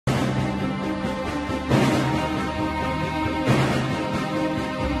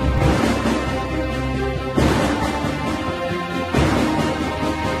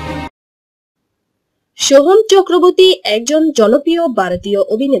সোহম চক্রবর্তী একজন জনপ্রিয় ভারতীয়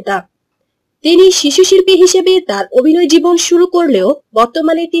অভিনেতা। তিনি শিশু শিল্পী হিসেবে তার অভিনয় জীবন শুরু করলেও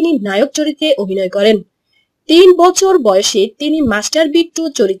বর্তমানে তিনি নায়ক চরিত্রে অভিনয় করেন। 3 বছর বয়সে তিনি মাস্টার বিট্টু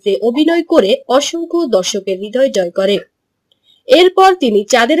চরিত্রে অভিনয় করে অসংখ্য দর্শকের হৃদয় জয় করে। এরপর তিনি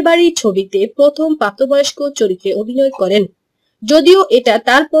চাঁদের বাড়ি ছবিতে প্রথম প্রাপ্তবয়স্ক চরিত্রে অভিনয় করেন, যদিও এটা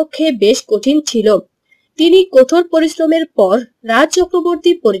তার পক্ষে বেশ কঠিন ছিল। তিনি কঠোর পরিশ্রমের পর রাজ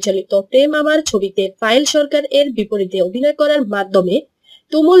চক্রবর্তী পরিচালিত প্রেম আমার ছবিতে পায়েল সরকার এর বিপরীতে অভিনয় করার মাধ্যমে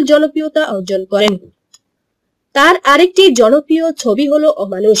তুমুল জনপ্রিয়তা অর্জন করেন। তার আরেকটি জনপ্রিয় ছবি হলো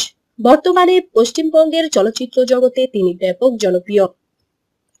অমানুষ। বর্তমানে পশ্চিমবঙ্গের চলচ্চিত্র জগতে তিনি ব্যাপক জনপ্রিয়।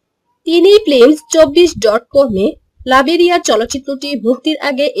 তিনি films24.com-এ লাবেরিয়া চলচ্চিত্রটি মুক্তির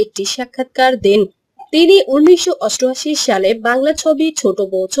আগে একটি সাক্ষাৎকার দেন। তিনি 1988 সালে বাংলা ছবি ছোট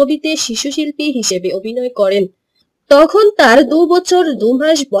বউ ছবিতে শিশু শিল্পী হিসেবে অভিনয় করেন। তখন তার 2 বছর 2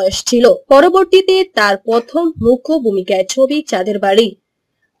 মাস বয়স ছিল। পরবর্তীতে তার প্রথম মুখ্য ভূমিকায় ছবি চাঁদের বাড়ি।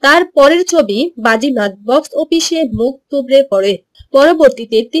 তার পরের ছবি বাজিমাত বক্স অফিসে মুখ থুবড়ে পড়ে।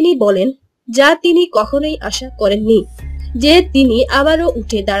 পরবর্তীতে তিনি বলেন, যা তিনি কখনোই আশা করেননি, যে তিনি আবারও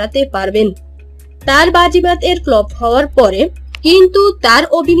উঠে দাঁড়াতে পারবেন। তার বাজিমাত এর ফ্লপ হওয়ার পরে কিন্তু তার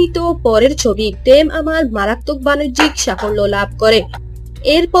অভিনীত পরের ছবি প্রেম আমার মারাত্মক বাণিজ্যিক সাফল্য লাভ করে।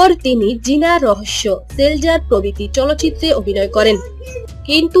 এরপর তিনি জিনা, রহস্য, সেলজার প্রভৃতি চলচ্চিত্রে অভিনয় করেন,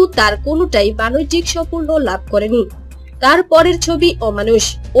 কিন্তু তার কোনোটাই বাণিজ্যিক সাফল্য লাভ করেনি। তার পরের ছবি অমানুষ।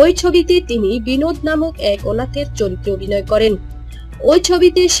 ওই ছবিতে তিনি বিনোদ নামক এক অনাথের চরিত্রে অভিনয় করেন। ওই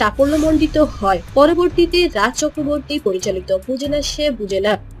ছবিতে সাফল্যমণ্ডিত হয়। পরবর্তীতে রাজ চক্রবর্তী পরিচালিত বুঝে না সে বুঝে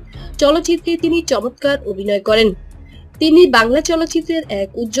না চলচ্চিত্রে তিনি চমৎকার অভিনয় করেন। তিনি বাংলা চলচ্চিত্রের এক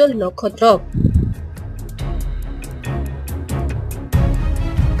উজ্জ্বল নক্ষত্র।